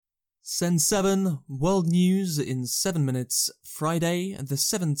Send 7 World News in 7 minutes, Friday, the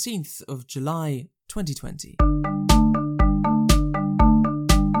 17th of July, 2020.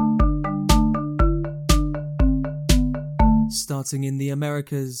 Starting in the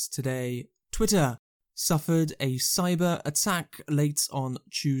Americas today, Twitter suffered a cyber attack late on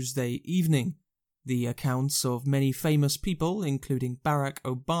Tuesday evening. The accounts of many famous people, including Barack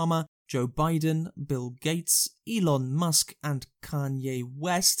Obama, Joe Biden, Bill Gates, Elon Musk, and Kanye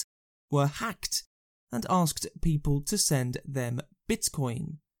West, were hacked and asked people to send them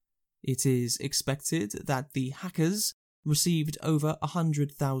Bitcoin. It is expected that the hackers received over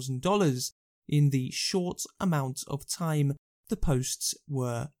 $100,000 in the short amount of time the posts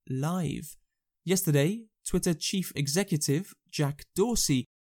were live. Yesterday, Twitter chief executive Jack Dorsey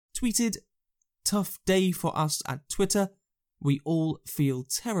tweeted, "Tough day for us at Twitter. We all feel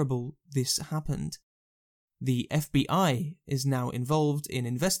terrible this happened." The FBI is now involved in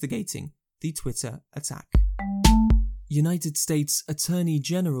investigating the Twitter attack. United States Attorney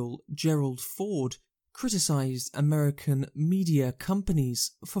General Gerald Ford criticized American media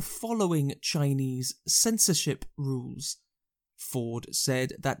companies for following Chinese censorship rules. Ford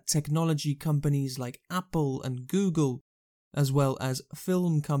said that technology companies like Apple and Google, as well as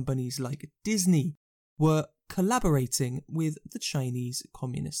film companies like Disney, were collaborating with the Chinese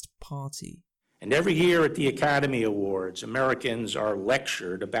Communist Party. And every year at the Academy Awards, Americans are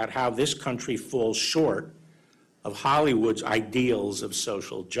lectured about how this country falls short of Hollywood's ideals of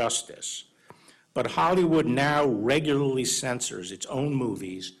social justice. But Hollywood now regularly censors its own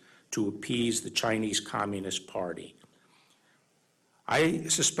movies to appease the Chinese Communist Party. I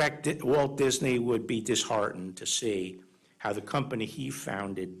suspect that Walt Disney would be disheartened to see how the company he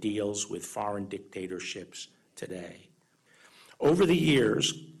founded deals with foreign dictatorships today. Over the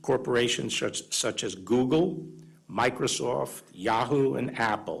years, corporations such as Google, Microsoft, Yahoo, and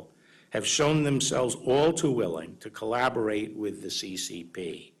Apple have shown themselves all too willing to collaborate with the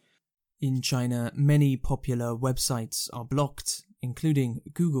CCP. In China, many popular websites are blocked, including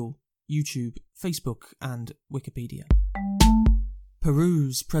Google, YouTube, Facebook, and Wikipedia.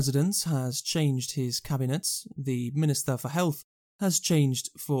 Peru's president has changed his cabinet. The Minister for Health has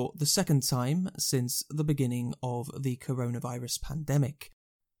changed for the second time since the beginning of the coronavirus pandemic.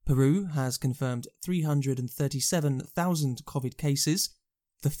 Peru has confirmed 337,000 COVID cases,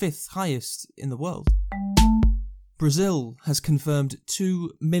 the fifth highest in the world. Brazil has confirmed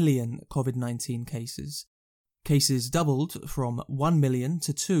 2 million COVID-19 cases. Cases doubled from 1 million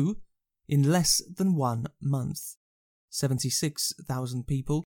to 2 in less than 1 month. 76,000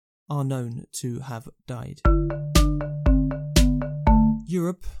 people are known to have died.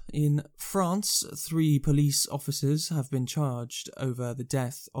 Europe. In France, 3 police officers have been charged over the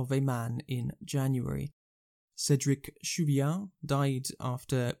death of a man in January. Cédric Chouviat died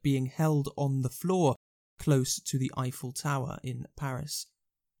after being held on the floor close to the Eiffel Tower in Paris.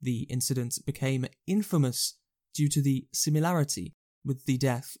 The incident became infamous due to the similarity with the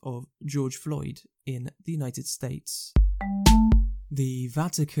death of George Floyd in the United States. The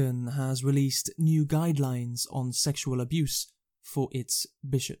Vatican has released new guidelines on sexual abuse for its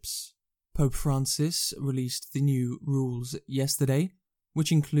bishops. Pope Francis released the new rules yesterday,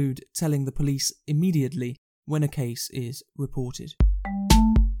 which include telling the police immediately when a case is reported.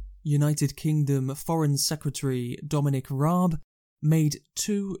 United Kingdom Foreign Secretary Dominic Raab made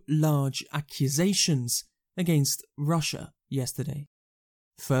 2 large accusations against Russia yesterday.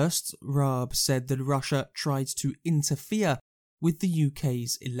 First, Raab said that Russia tried to interfere with the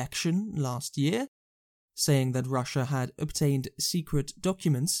UK's election last year, saying that Russia had obtained secret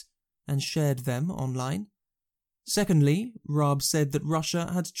documents and shared them online. Secondly, Raab said that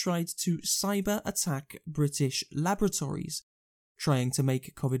Russia had tried to cyber-attack British laboratories trying to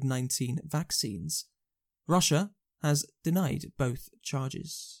make COVID-19 vaccines. Russia has denied both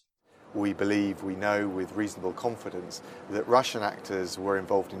charges. We believe, we know with reasonable confidence that Russian actors were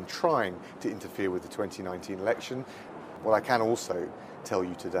involved in trying to interfere with the 2019 election. What I can also tell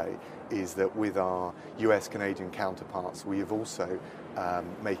you today is that with our US-Canadian counterparts, we have also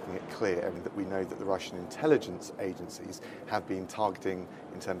making it clear that we know that the Russian intelligence agencies have been targeting,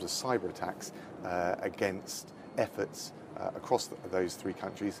 in terms of cyber attacks, against efforts across those 3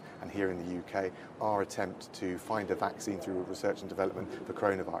 countries and here in the UK, our attempt to find a vaccine through research and development for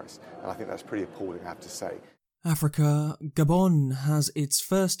coronavirus. And I think that's pretty appalling, I have to say. Africa. Gabon has its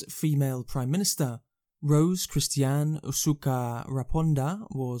first female prime minister. Rose Christiane Osuka Raponda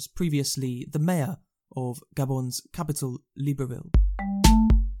was previously the mayor of Gabon's capital, Libreville.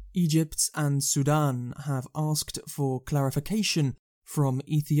 Egypt and Sudan have asked for clarification from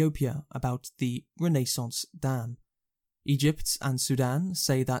Ethiopia about the Renaissance Dam. Egypt and Sudan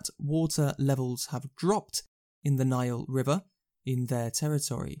say that water levels have dropped in the Nile River in their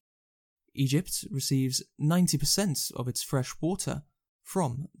territory. Egypt receives 90% of its fresh water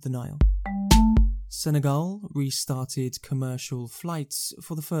from the Nile. Senegal restarted commercial flights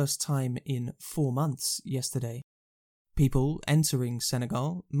for the first time in 4 months yesterday. People entering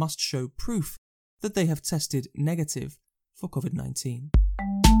Senegal must show proof that they have tested negative for COVID-19.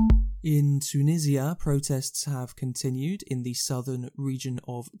 In Tunisia, protests have continued in the southern region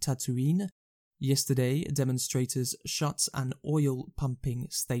of Tataouine. Yesterday, demonstrators shut an oil pumping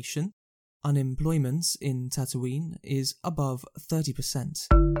station. Unemployment in Tataouine is above 30%.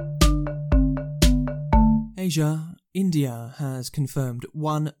 Asia, India has confirmed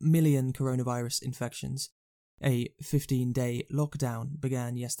 1 million coronavirus infections. A 15-day lockdown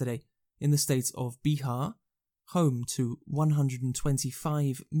began yesterday in the state of Bihar, home to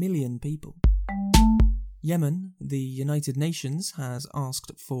 125 million people. Yemen, the United Nations has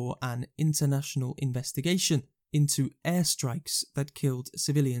asked for an international investigation into airstrikes that killed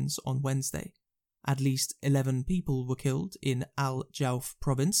civilians on Wednesday. At least 11 people were killed in Al Jauf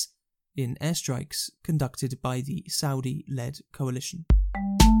province in airstrikes conducted by the Saudi-led coalition.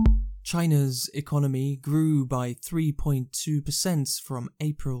 China's economy grew by 3.2% from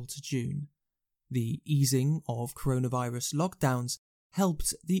April to June. The easing of coronavirus lockdowns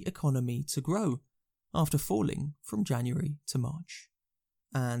helped the economy to grow after falling from January to March.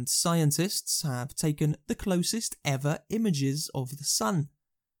 And scientists have taken the closest ever images of the Sun.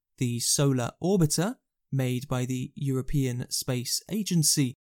 The solar orbiter, made by the European Space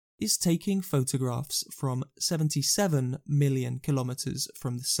Agency, is taking photographs from 77 million kilometers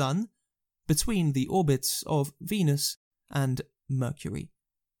from the Sun, between the orbits of Venus and Mercury.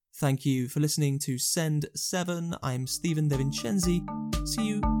 Thank you for listening to Send 7. I'm Stephen De Vincenzi. See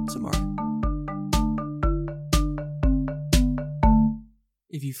you tomorrow.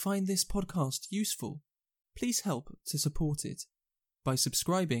 If you find this podcast useful, please help to support it by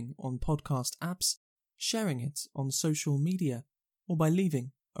subscribing on podcast apps, sharing it on social media, or by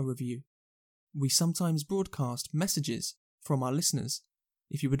leaving a review. We sometimes broadcast messages from our listeners.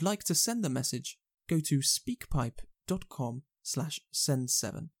 If you would like to send a message, go to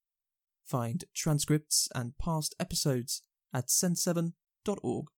speakpipe.com/send7. Find transcripts and past episodes at send7.org.